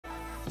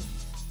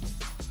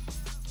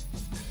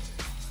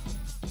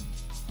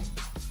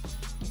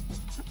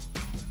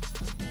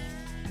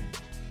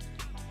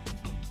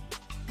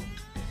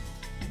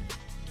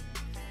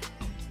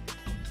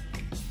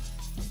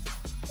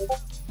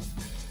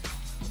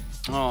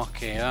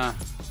Ok, va.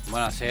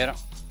 Buonasera.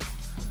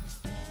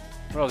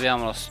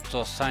 Proviamo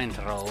sto Saint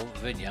Row.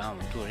 Vediamo.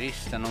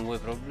 Turista, non vuoi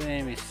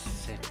problemi.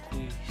 Sei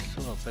qui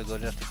solo per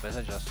goderti il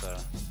paesaggio. La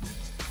storia.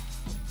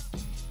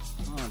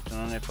 Tu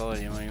non hai paura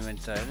di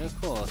movimentare le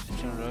cose.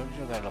 Se non devo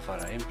giocare lo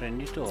farai.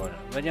 Imprenditore.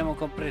 Vediamo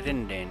con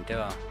pretendente,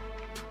 va.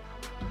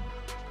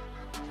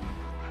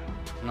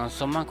 Non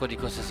so manco di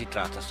cosa si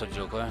tratta sto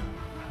gioco,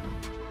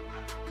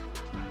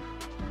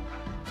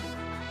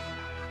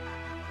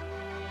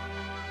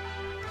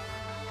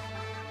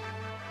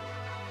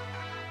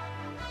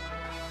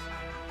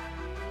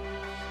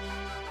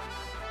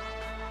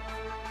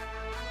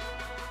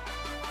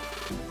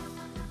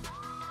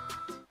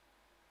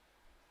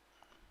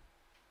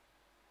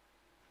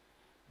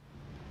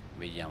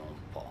 Vediamo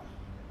un po'.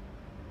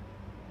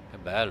 Che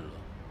bello.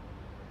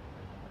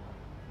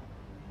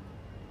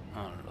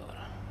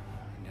 Allora,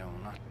 vediamo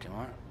un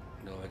attimo,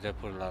 devo vedere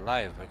pure la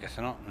live perché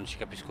sennò non ci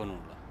capisco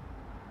nulla.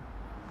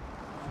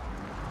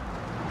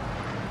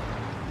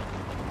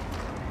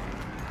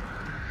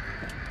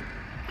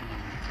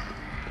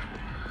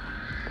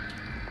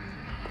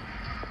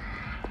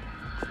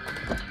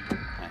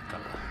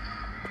 Eccola.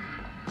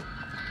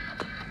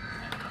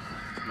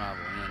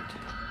 Bravo, niente.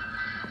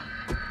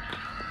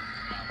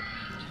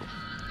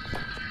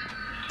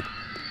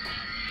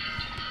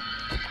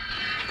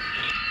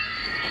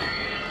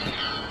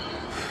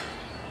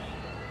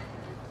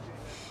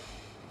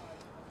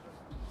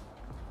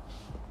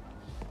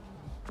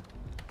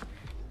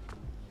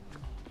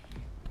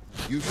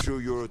 You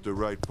sure you're at the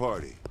right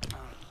party?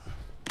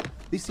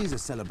 This is a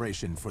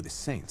celebration for the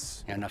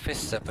saints. È una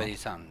festa per i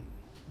santi.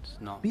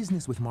 No.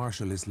 Business with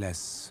Marshall is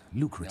less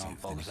lucrative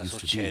than it used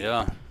to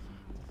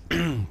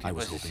be. I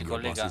was hoping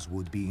your bosses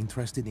would be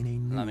interested in a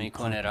new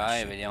L'amico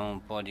Nerai, vediamo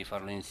un po' di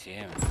farlo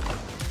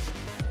insieme.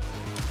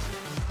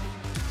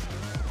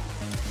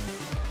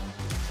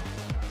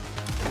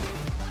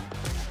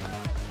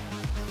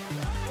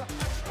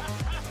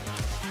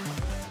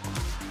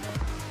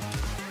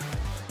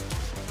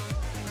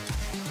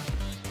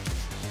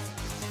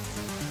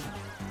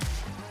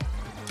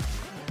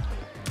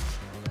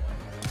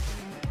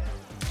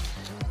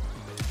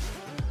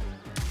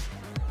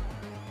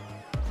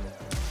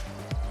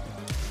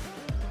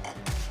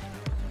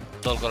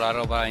 Tolgo la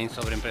roba in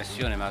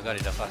sovraimpressione,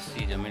 magari dà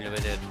fastidio, è meglio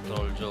vedere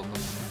tutto il gioco.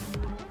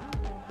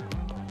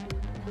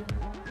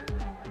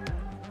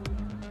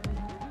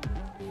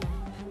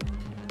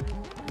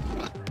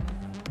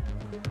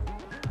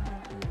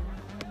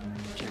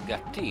 C'è il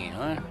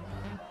gattino,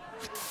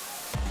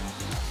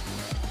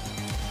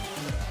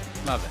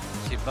 Vabbè,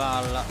 si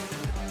balla.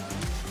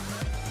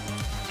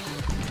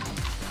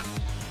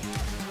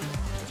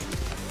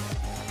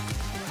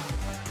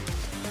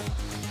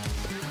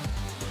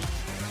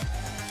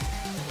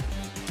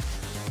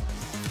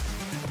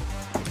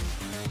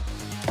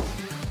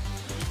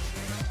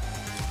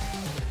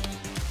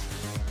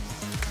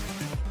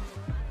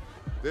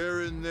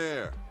 They're in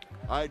there.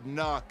 I'd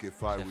knock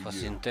if I Se were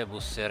fossi you. in te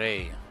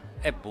busserei.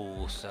 E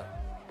bussa.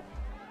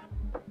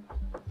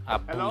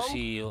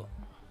 Abusio.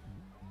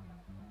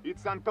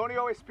 It's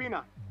Antonio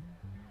Espina.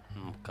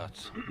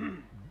 Cazzo.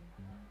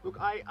 Look,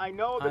 I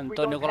know that we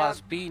Antonio don't con la have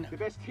spina. the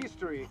best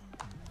history,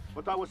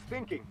 but I was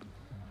thinking,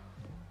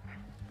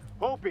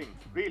 hoping,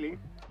 really,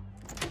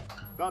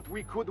 that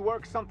we could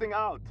work something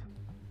out.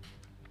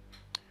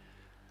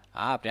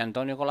 Apri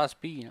Antonio con la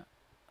spina.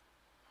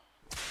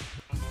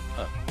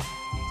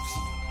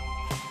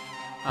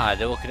 Ah,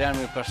 devo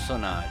crearmi il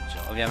personaggio.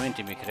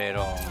 Ovviamente mi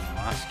creerò un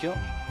maschio.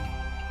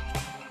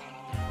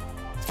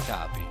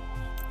 Capi.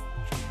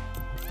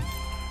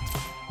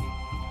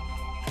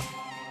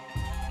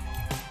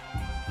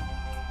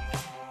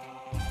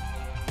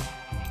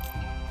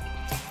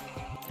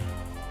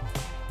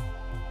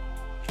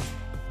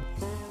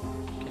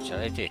 Che c'ha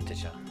le tette,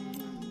 c'ha.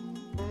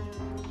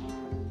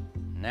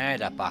 Ne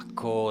da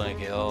paccone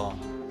che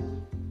ho.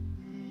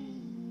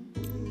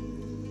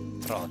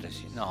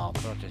 Protesi, no,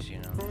 protesi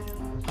no.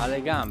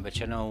 Alle gambe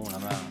ce n'è una,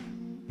 ma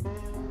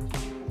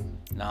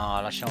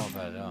no, lasciamo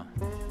perdere, va.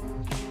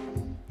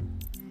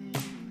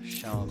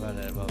 Lasciamo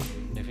perdere proprio.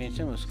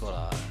 Definizione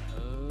muscolare.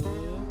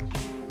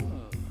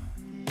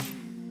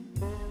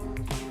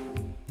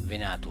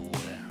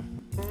 Venature.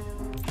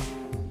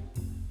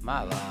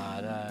 Ma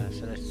va, dai,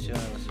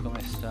 selezione così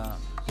come sta.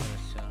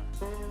 Selezione.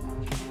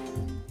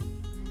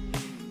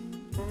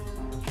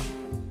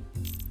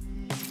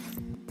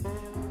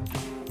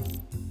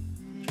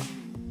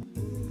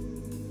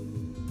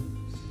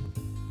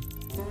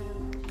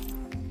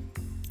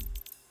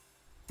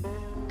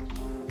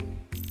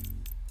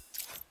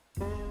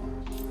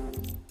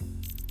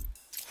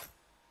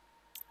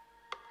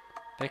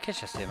 Perché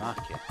c'è ste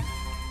macchie?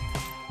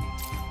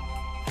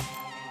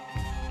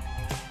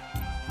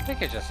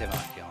 Perché c'è ste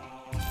macchie?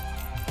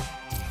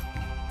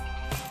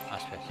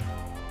 Aspetta.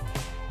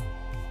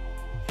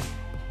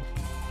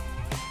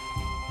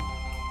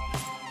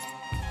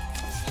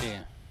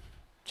 Sì,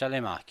 c'ha le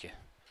macchie.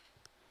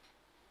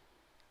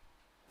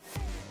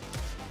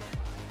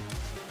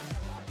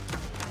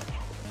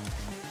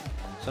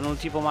 Sono un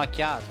tipo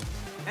macchiato.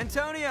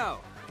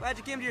 Antonio, glad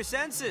you came to your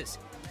senses.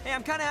 Hey,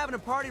 I'm kind of having a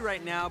party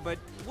right now, but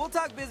we'll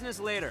talk business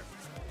later.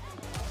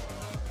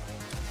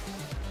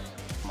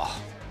 Ma.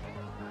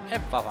 E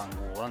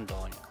vaffanculo,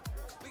 Antonio.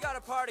 We got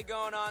a party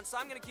going on, so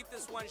I'm gonna keep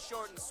this one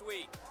short and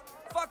sweet.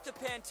 Fuck the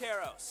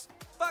Panteros.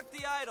 Fuck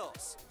the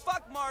Idols.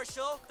 Fuck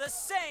Marshall. The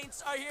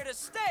Saints are here to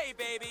stay,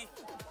 baby.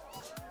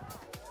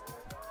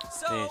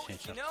 So,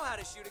 if you know how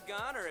to shoot a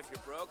gun, or if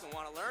you're broke and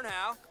want to learn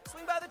how,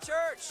 swing by the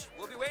church.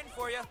 We'll be waiting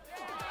for you.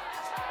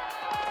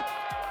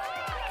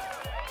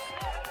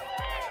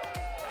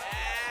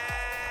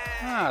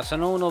 Ah,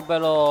 sono uno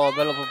bello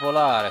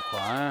popolare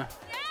qua,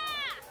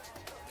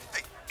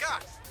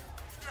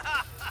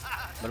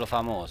 bello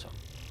famoso.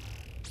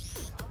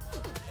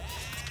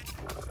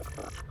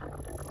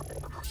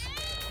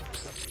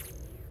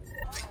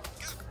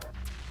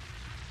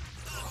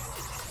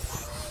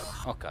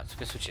 Oh cazzo,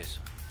 che è successo?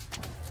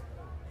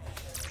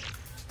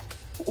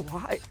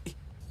 Why?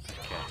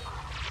 Perché?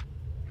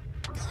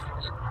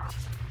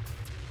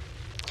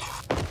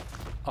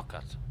 Oh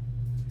cazzo.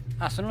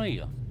 Ah, sono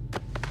io.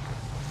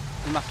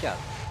 Il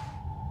macchiato.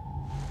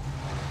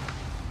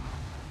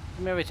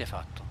 Che mi avete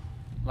fatto?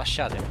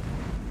 Lasciatemi.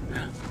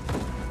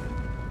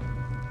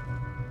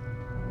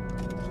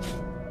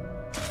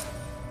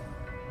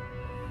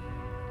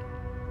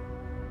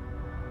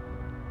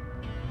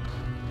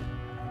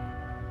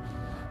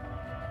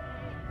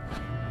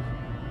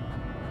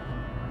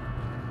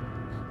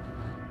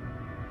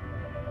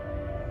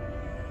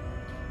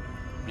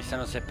 Mi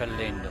stanno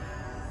seppellendo.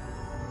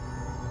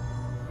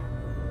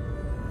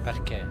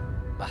 Perché?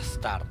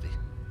 Bastardi.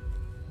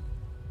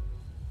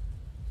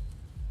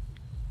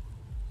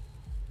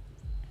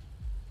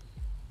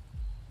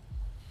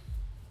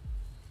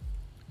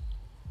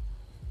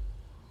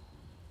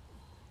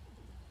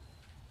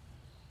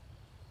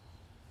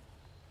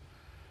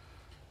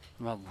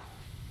 Vabbè.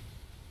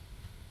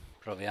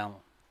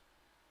 Proviamo.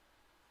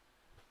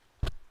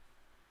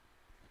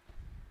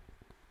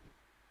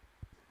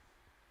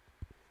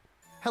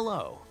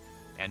 Hello,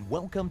 and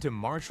welcome to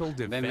Marshall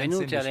Defense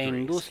Benvenuti alle Industries.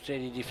 industrie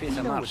di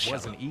difesa We know it Marshall.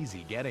 wasn't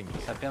easy getting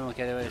here. Sappiamo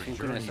che arrivare Your fin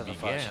qui non è journey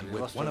stato facile. began Il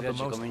with vostro one of the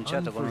viaggio è most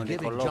cominciato con uno dei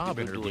unforgiving colloqui job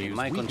più duri interviews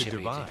mai we could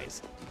concepiti.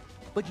 devise.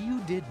 But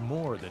you did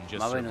more than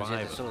just Ma voi non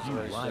survive siete solo a few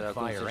sopravvissuti live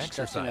alcune fire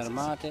esercitazioni exercises.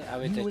 armate,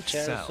 avete You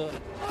eccelso.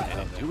 excelled, and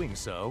in doing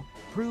so,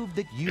 proved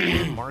that you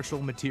were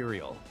Marshall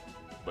material.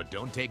 But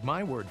don't take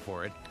my word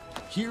for it.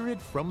 Hear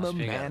it from the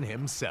man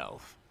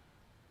himself.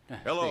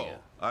 Hello,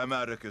 I'm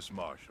Atticus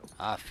Marshall.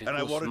 Atticus And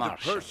I wanted Marshall.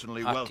 to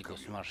personally Atticus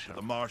welcome you Marshall. to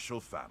the Marshall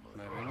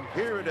family.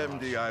 Here at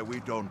MDI,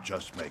 we don't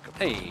just make a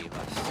Ehi,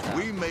 basta.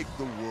 we make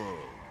the world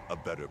a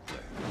better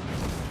place.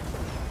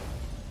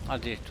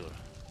 Addirittura.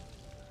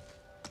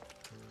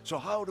 So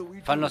how do we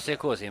do Fanno that? sei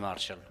cose i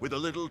Marshall. With a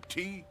little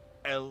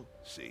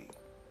TLC.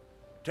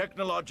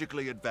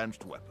 Technologically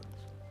advanced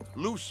weapons,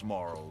 loose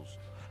morals,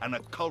 and a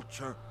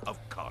culture of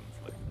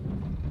conflict.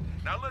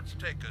 Now let's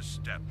take a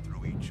step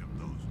through each of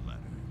those letters.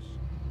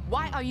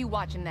 Why are you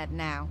watching that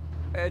now?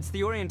 It's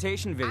the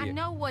orientation video. I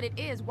know what it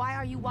is. Why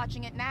are you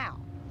watching it now?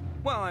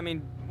 Well, I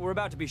mean, we're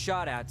about to be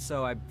shot at,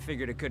 so I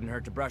figured it couldn't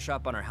hurt to brush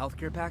up on our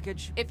healthcare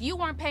package. If you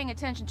weren't paying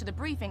attention to the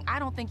briefing, I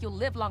don't think you'll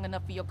live long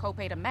enough for your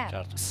copay to matter.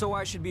 Certo. So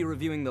I should be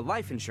reviewing the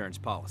life insurance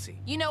policy.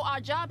 You know,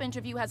 our job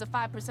interview has a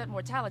 5%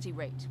 mortality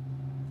rate.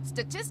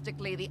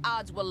 Statistically, the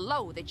odds were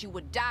low that you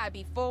would die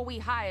before we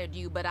hired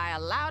you, but I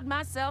allowed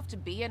myself to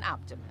be an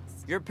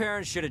optimist. Your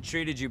parents should have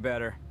treated you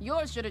better.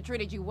 Yours should have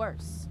treated you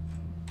worse.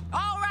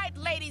 All right,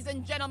 ladies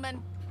and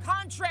gentlemen.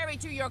 Contrary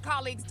to your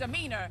colleague's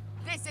demeanor,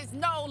 this is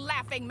no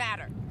laughing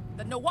matter.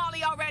 The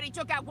Nawali already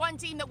took out one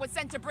team that was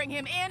sent to bring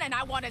him in, and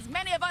I want as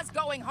many of us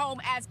going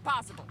home as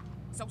possible.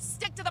 So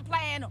stick to the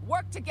plan,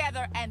 work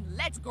together, and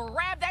let's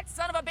grab that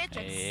son of a bitch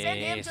and send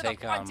him to the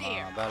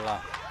frontier.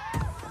 Bella.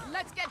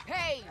 Let's get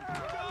paid.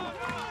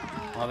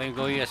 Ma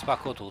vengo io e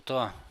spacco tutto,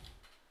 va.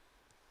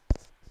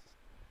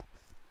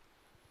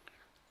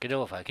 Che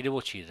devo fare? Chi devo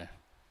uccidere?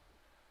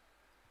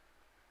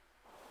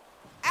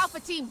 Alpha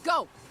team,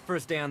 go!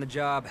 First day on the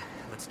job.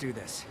 Let's do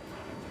this.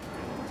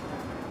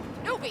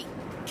 Newbie,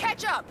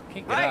 catch up!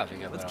 Che Right,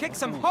 grafica, let's però. kick Ma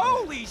some. come fai?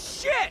 Holy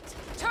shit!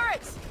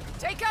 Turrets,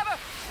 take cover!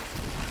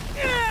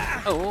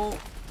 Oh!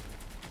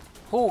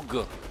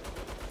 Hug!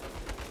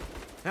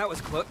 That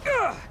was close.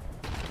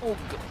 Hug!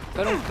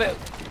 Per un pe...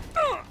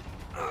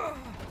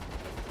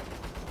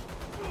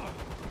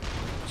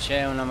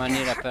 C'è una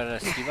maniera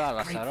per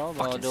schivarla sta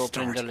roba o devo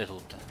prenderle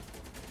tutte?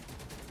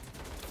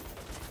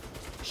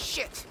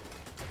 Shit.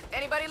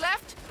 Anybody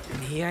left?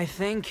 Me, I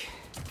think.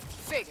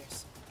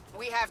 Figures.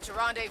 We have to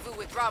rendezvous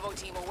with Bravo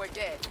team or we're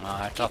dead. No,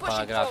 è troppa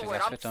la grafica,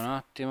 aspetta un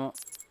attimo.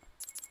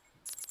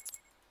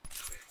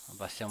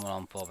 Abbassiamola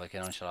un po' perché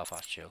non ce la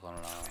faccio io con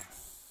la...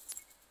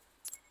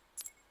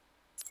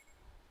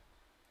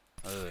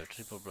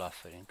 triple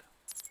buffering.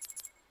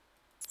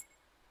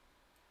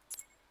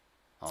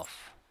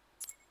 Off.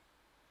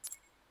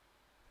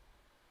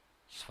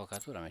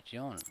 Sfocatura metti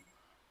on.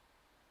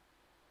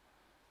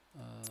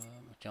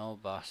 Mettiamo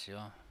bassi,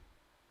 va.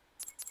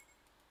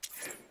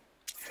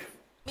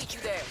 Meet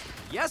you there.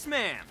 Yes,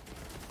 ma'am.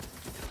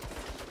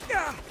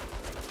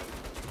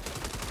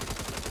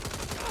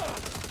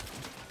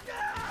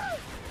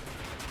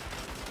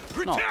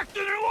 Protect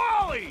the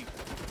Nuwali!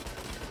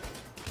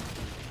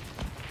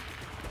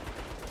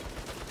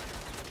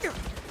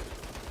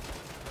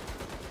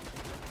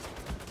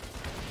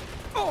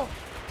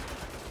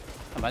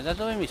 Ma da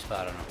dove mi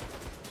sparano?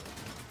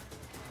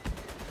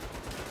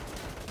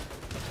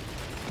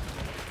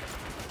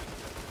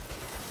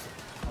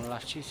 Con la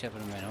C si apre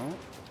il menu.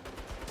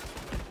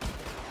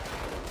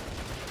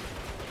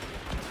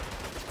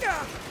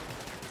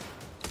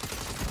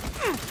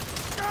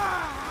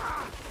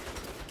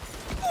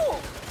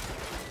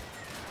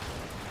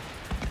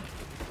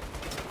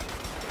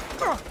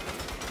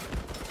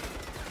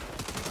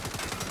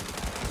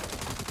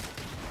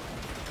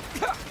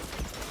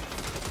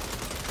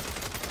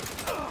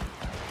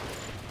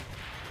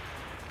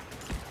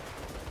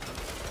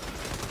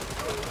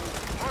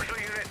 Marshal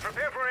unit,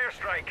 prepare for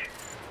airstrike.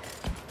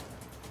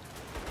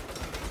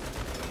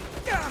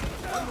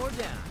 One more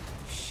down.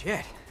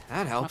 Shit,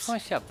 that Ma helps. come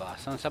si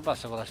abbassa? Non si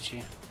abbassa con la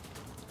C.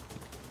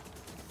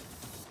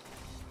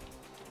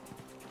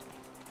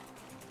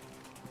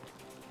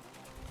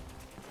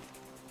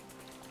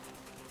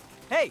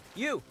 Hey,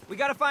 you! We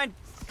gotta find.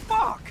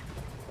 Fuck!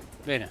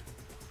 Bene.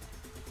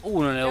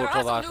 Uno ne ho Better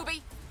hustle, trovato.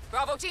 newbie.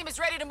 Bravo team is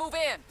ready to move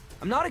in.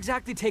 I'm not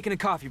exactly taking a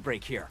coffee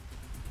break here.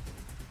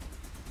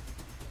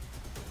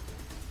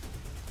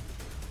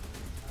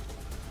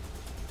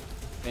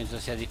 Penso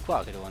sia di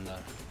qua che devo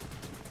andare.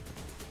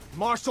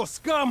 Marshal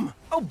scum!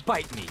 Oh,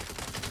 bite me.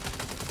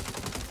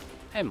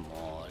 E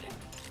muori.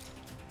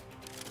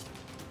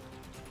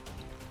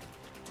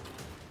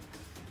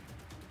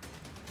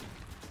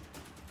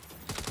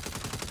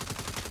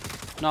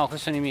 No,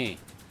 questi sono i miei.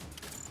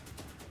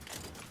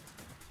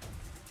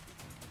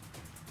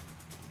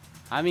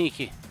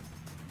 Amici.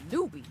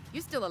 Newbie,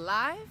 you still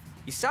alive?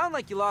 You sound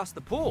like you lost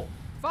the pool.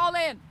 Fall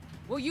in.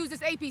 We'll use this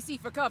APC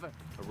for cover.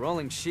 A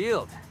rolling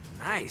shield.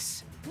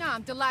 Nice. Now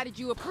I'm delighted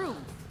you approve.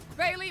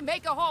 Bailey,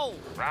 make a hole.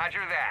 Roger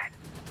that.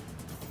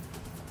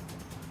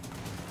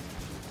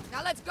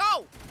 Now let's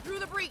go! Through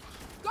the breach!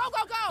 Go,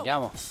 go, go!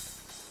 Andiamo.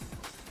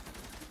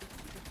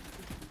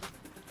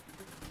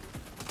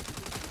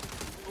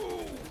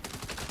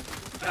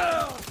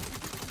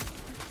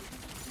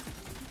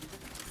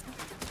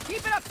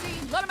 Keep it up,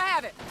 team. Let them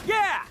have it.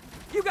 Yeah!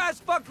 You guys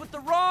fucked with the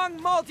wrong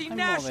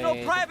multinational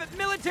Muovete. private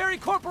military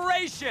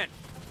corporation!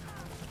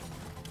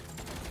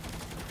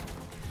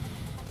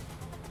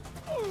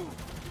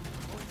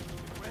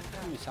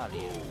 Fammi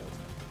salire.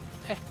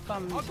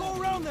 Fammi I'll go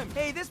salire. around them!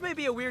 Hey, this may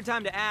be a weird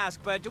time to ask,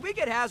 but do we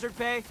get hazard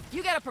pay?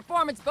 You get a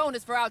performance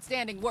bonus for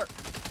outstanding work,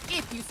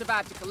 if you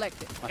survive to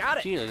collect it. Ma Got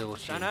it. sì, lo devo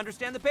Trying to uccidere.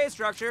 understand the pay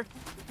structure.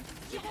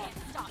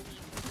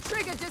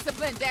 Trigger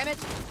discipline, damn it!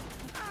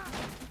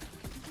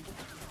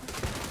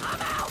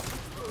 I'm out!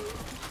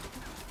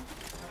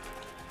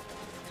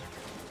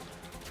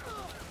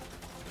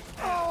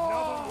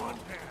 Another one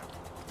down.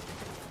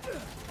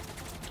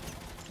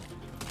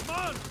 Come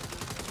on!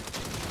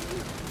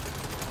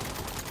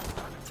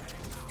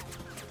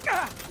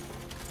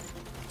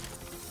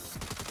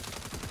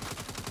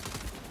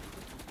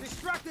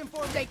 Distract him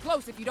for me. Stay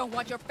close if you don't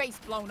want your face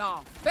blown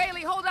off.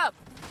 Bailey, hold up!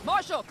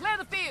 Marshal, clear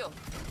the field!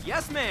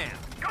 Yes, ma'am.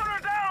 Gunner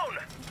down!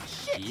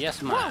 Shit!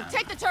 Yes, Whoa, ma'am.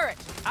 take the turret!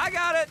 I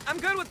got it. I'm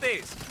good with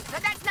these.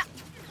 That's not...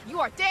 You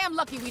are damn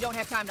lucky we don't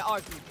have time to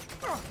argue.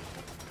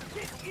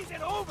 This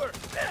isn't over.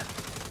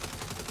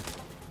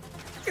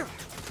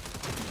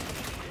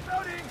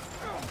 Loading.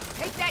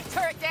 Take that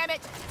turret, damn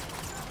it!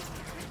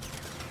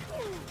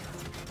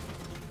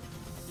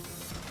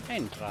 È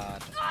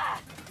entrato.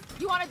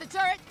 You wanted the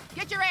turret?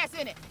 Get your ass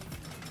in it!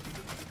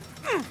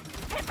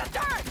 Hit the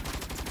turret!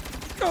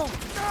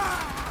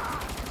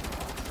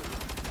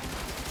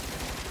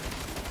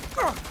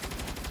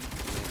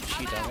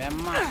 Uccida, vi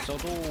ammazzo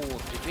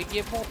tutti, figli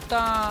e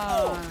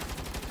puttana.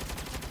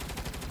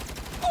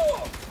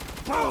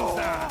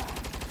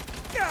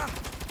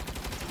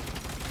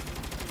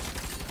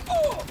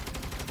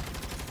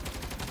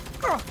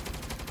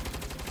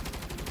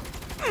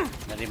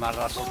 Ne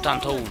rimarrà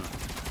soltanto uno.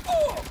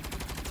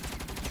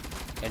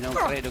 E non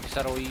credo che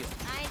sarò io.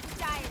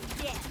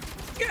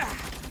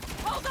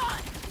 Hold on!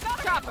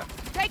 Chopper,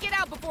 take it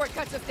out before it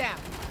cuts us down.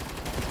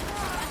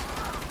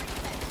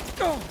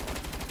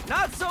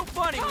 Not so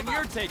funny when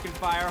you're taking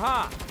fire,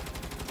 huh?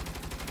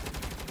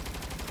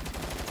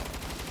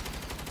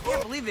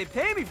 Can't believe they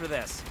pay me for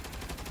this.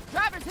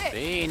 Driver's hit.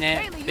 Bene,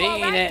 Bailey, you all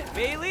bene. right?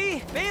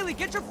 Bailey, Bailey,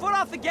 get your foot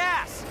off the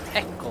gas.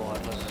 Ecco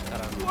cosa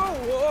saranno. Whoa,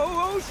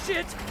 whoa, oh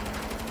shit.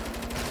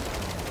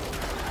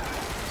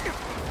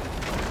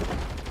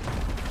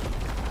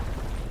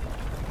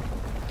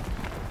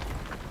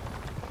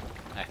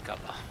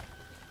 Eccola.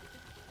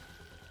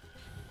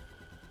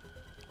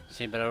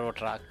 Sembra loro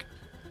track.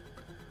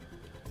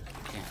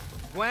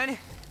 Gwen,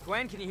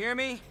 Gwen, can you hear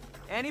me?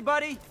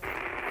 Anybody?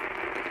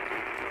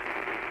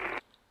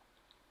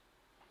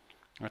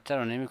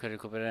 Atterra un nemico e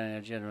recuperare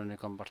energia nel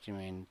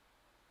compartimento.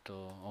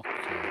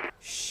 Ok.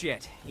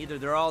 Shit, either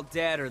they're all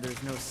dead or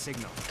there's no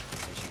signal.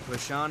 I should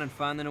push on and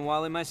find the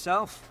Nuwali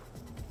myself.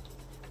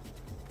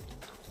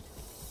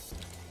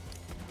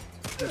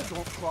 Just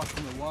don't cross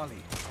from the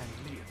Wally and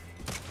leave.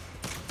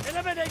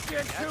 Eliminate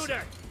the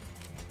intruder!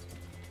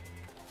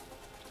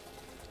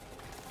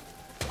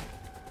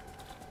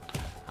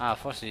 Ah,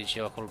 forse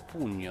diceva col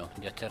pugno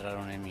di atterrare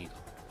un nemico.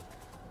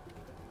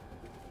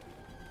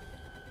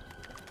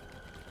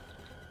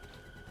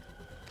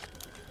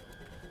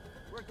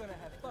 We're gonna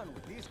have fun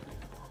with these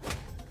people.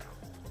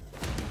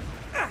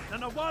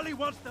 And the Wally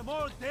wants them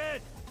all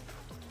dead!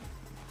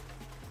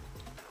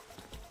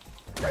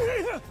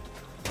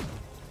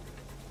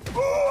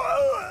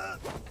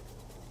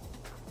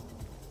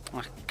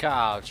 Ma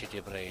calci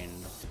ti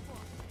prendo.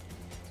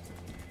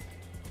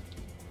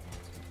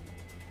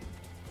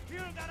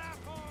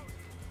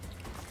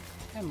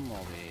 E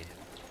muovete.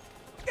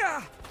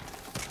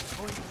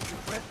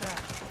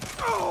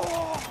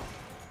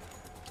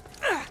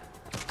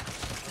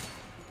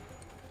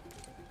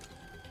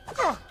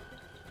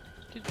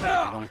 Ti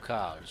tiro un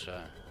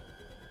calcio,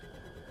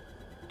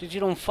 Ti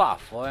tiro un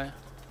faffo,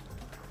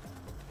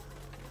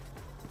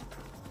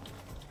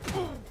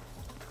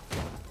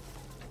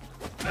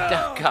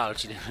 Da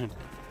calci.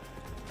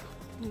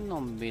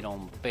 Non vi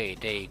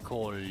rompete I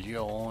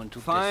coglioni.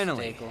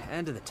 Finally,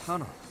 end of the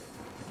tunnel.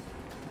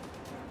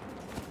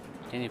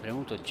 Tieni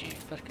premuto G,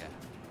 perché?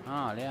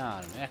 Ah, le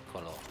armi,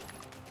 eccolo.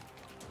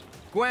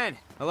 Gwen,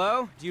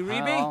 hello? Do you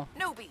read me?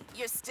 Newbie,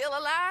 you're still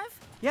alive?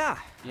 Yeah,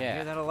 I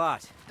hear that a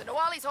lot. The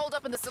Nawali's holed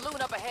up in the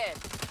saloon up ahead.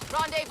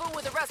 Rendezvous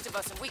with the rest of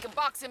us and we can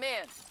box him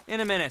in. In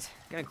a minute.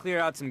 Gonna clear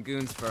out some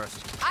goons first.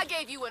 I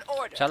gave you an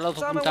order. C'ha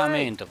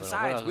l'appuntamento però.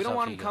 Besides, we don't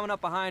want him coming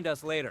up behind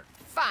us later.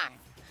 Fine.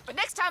 But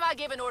next time I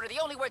give an order, the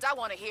only words I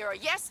want to hear are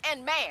yes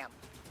and ma'am.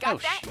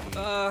 Got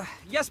that?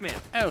 Yes ma'am.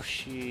 È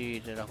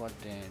uscite da qua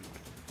dentro.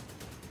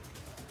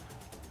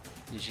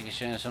 Dici che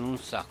ce ne sono un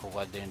sacco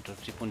qua dentro,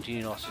 tutti i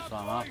puntini rossi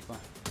sulla mappa.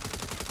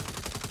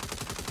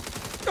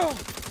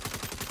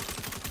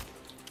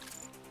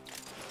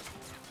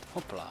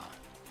 Opla.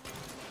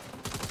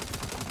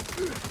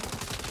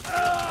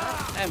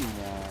 E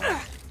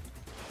muore.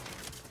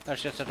 La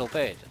scienza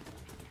pete.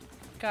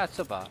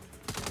 Cazzo fa.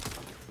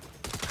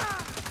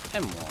 E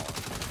muore.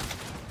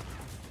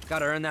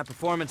 Gotta earn that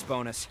performance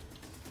bonus.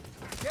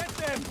 Get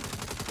them!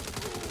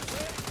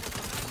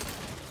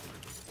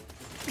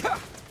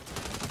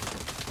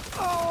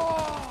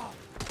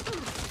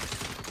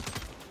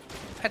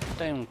 E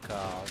dai un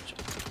calcio.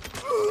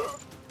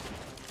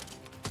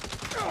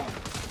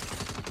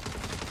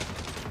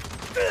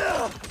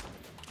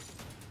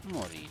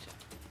 Morite.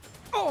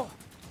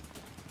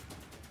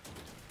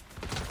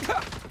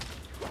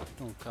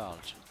 Un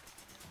calcio.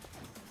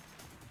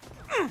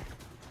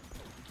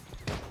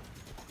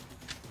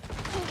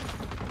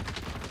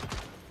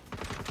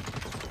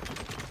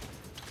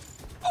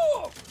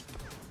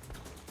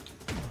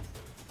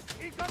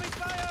 Incoming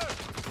fire!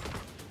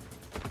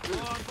 Go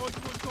on, go to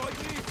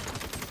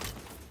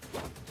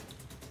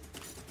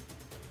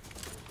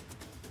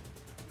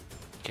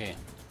Ok,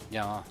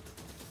 andiamo.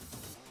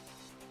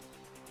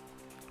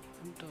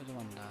 Dove devo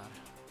andare?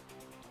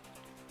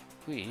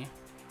 Qui?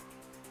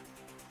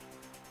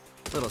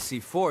 Little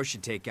C4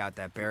 should take out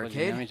that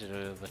barricade.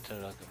 Dovrebbe mettere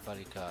la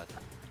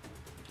barricata.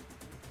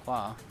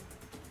 Qua?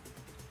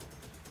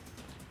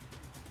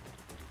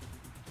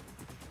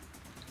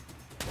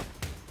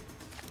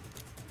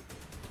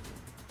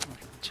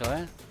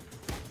 Cioè?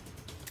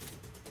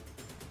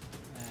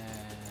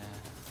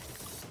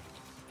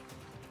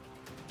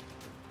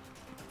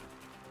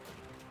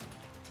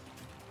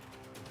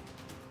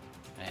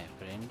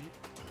 Prendi.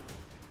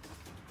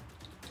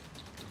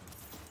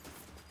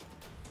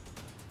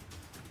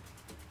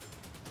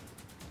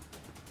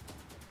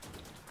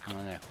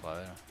 Non è qua,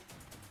 vero?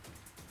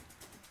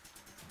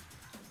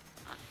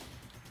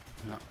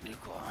 No, di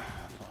qua,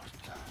 la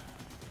porta.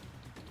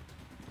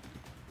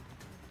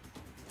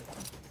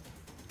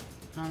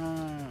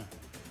 No.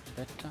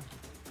 Aspetta.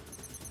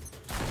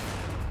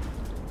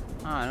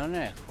 Ah, non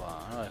è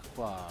qua, no, è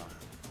qua.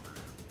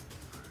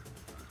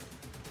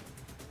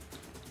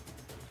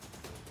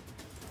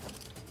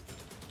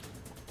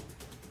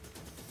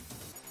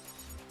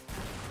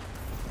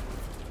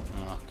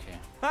 Ok.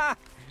 Ha!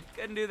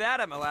 Couldn't do that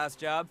at my last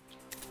job.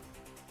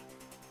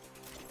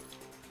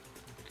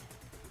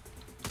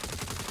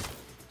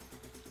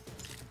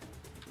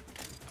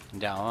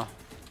 Andiamo.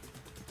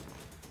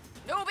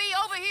 Newbie,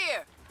 over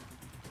here!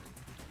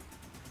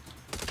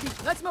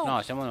 Let's move.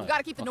 No, siamo noi. We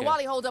gotta keep the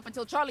Nawali hold up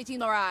until Charlie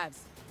team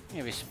arrives.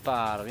 Io vi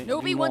sparo, vi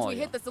Newbie, once we muoio.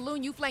 hit the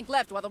saloon, you flank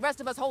left while the rest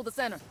of us hold the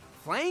center.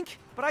 Flank?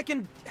 But I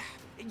can...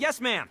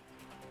 Yes, ma'am.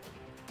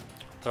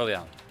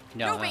 Proviamo.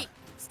 Andiamo. Newbie,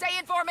 stay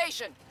in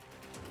formation.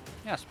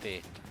 Mi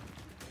aspetta.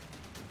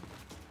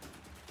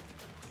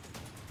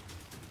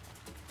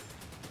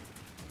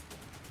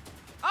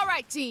 All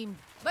right, team.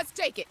 Let's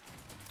take it.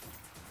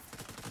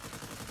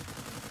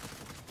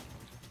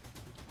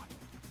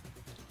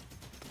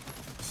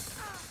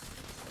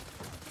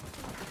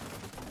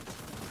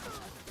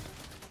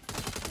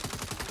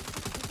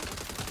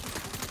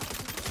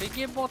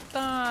 Che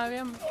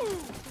bottavi?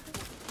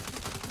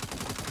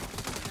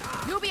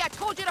 Newbie, I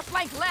told you to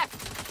flank left.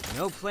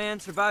 No plan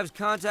survives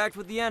contact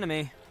with the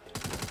enemy.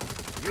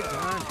 You're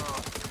done.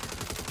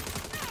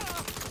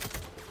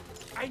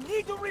 I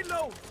need to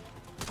reload.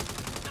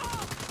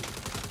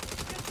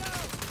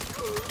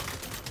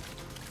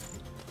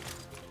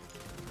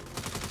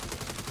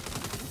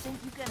 You think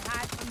you can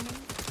hide from me?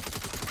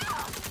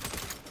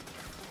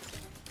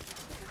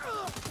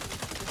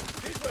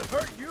 This will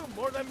hurt you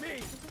more than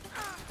me.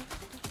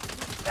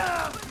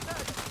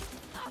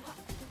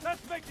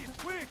 Let's make this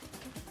quick.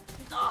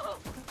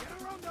 Get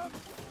around them.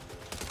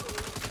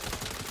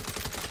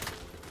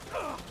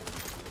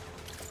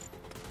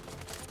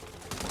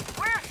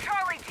 Where's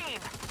Charlie team?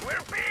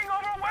 We're being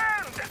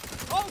overwhelmed!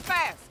 Hold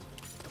fast!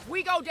 If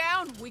we go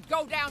down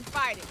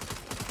fighting.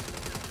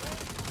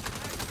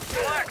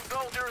 Relax,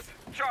 soldiers.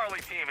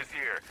 Charlie team is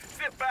here.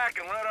 Sit back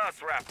and let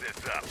us wrap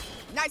this up.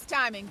 Nice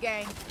timing,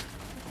 gang.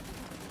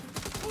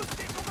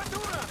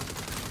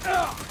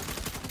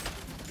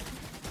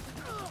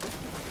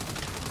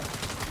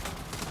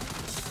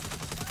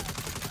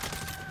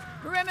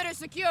 Perimeter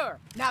secure.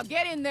 Now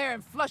get in there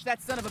and flush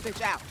that son of a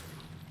bitch out.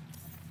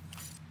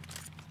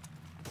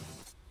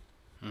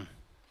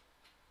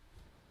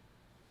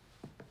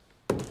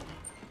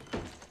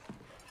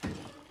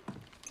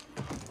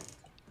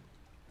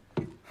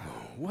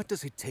 What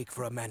does it take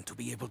for a man to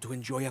be able to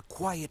enjoy a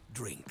quiet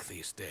drink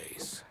these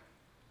days?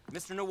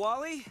 Mr.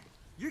 Nawali,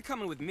 you're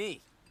coming with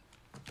me.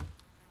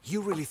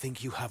 You really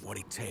think you have what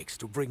it takes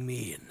to bring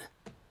me in?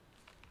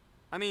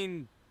 I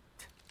mean,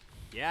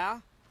 yeah?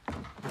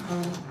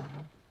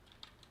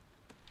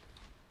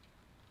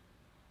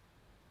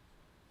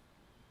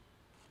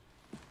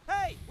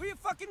 Hey, where you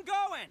fucking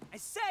going? I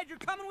said you're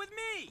coming with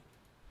me!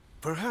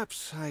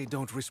 Perhaps I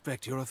don't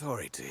respect your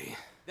authority.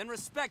 Then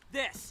respect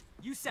this.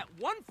 You set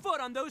one foot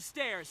on those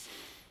stairs.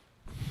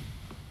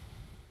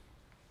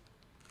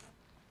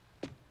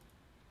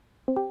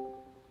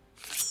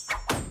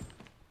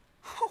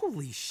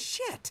 Holy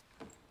shit!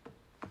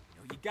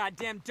 No, you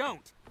goddamn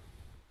don't.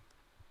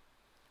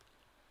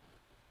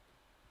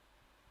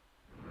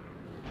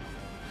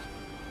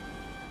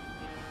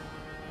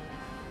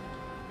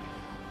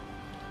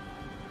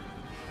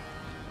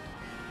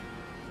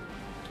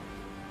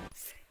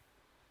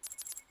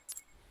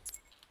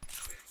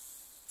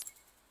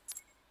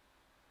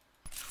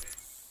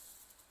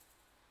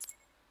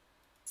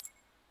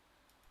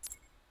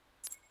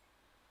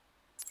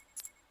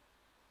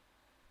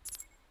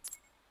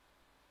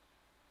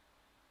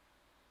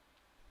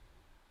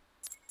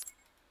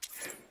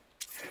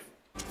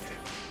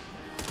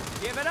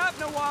 Give it up,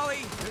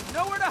 Nawali! There's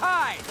nowhere to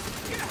hide!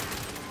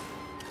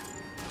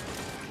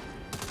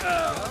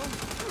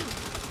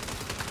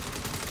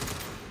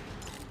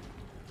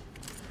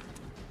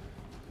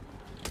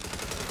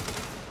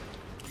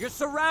 You're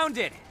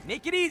surrounded!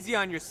 Make it easy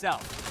on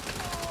yourself!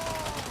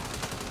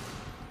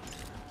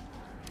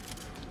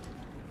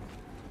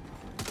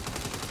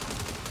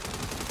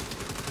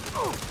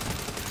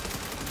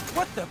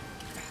 What the?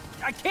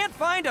 I can't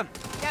find him!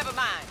 Never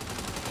mind.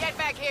 Get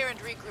back here and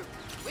regroup.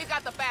 We've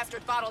got the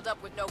bastard bottled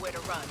up with nowhere to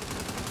run.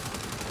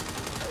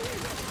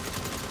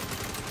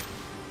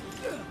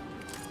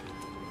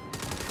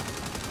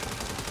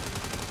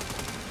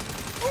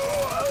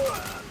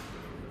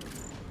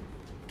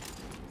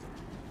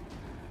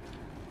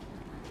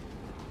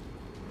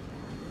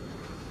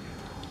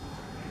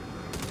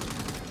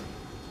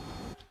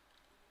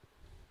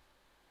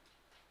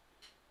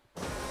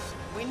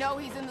 We know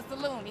he's in the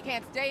saloon. He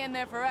can't stay in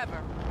there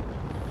forever.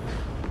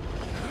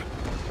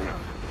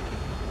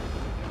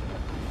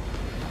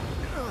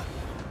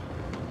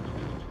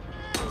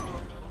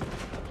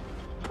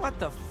 What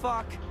the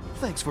fuck?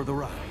 Thanks for the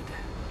ride.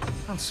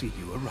 I'll see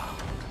you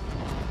around.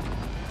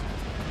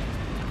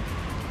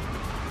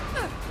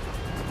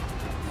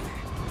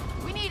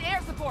 We need air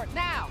support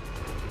now.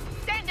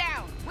 Stand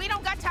down. We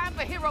don't got time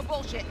for hero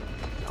bullshit.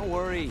 Don't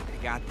worry,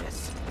 I got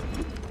this.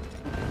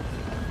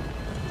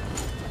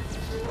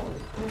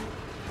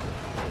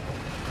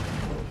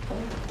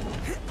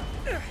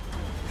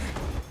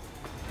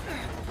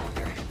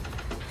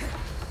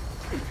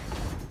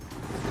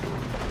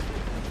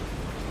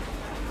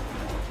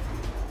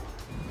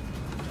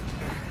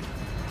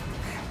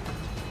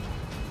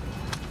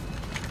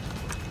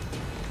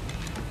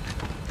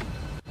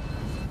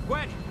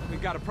 Gwen,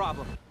 we've got a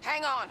problem.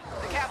 Hang on.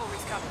 The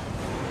cavalry's coming.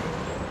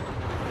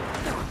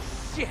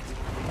 Shit!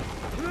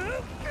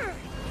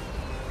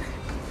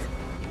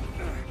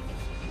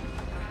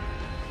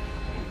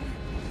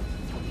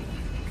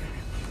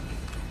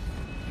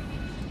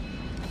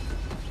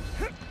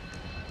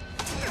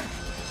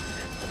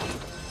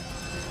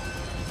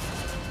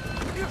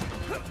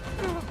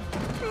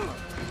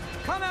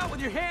 Come out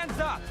with your hands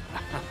up!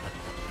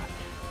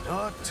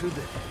 Not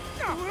today.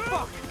 Oh,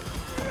 fuck!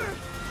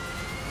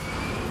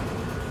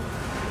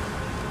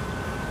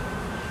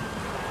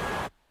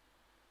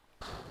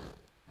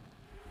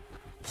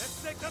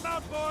 Let's take them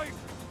out, boys!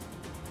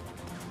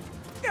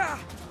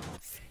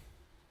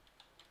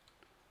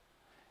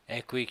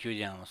 E qui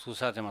chiudiamo.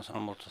 Scusate ma sono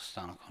molto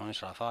stanco, non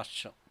ce la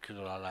faccio,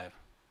 chiudo la live.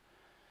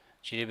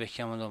 Ci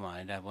ribecchiamo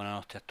domani, dai,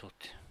 buonanotte a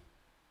tutti.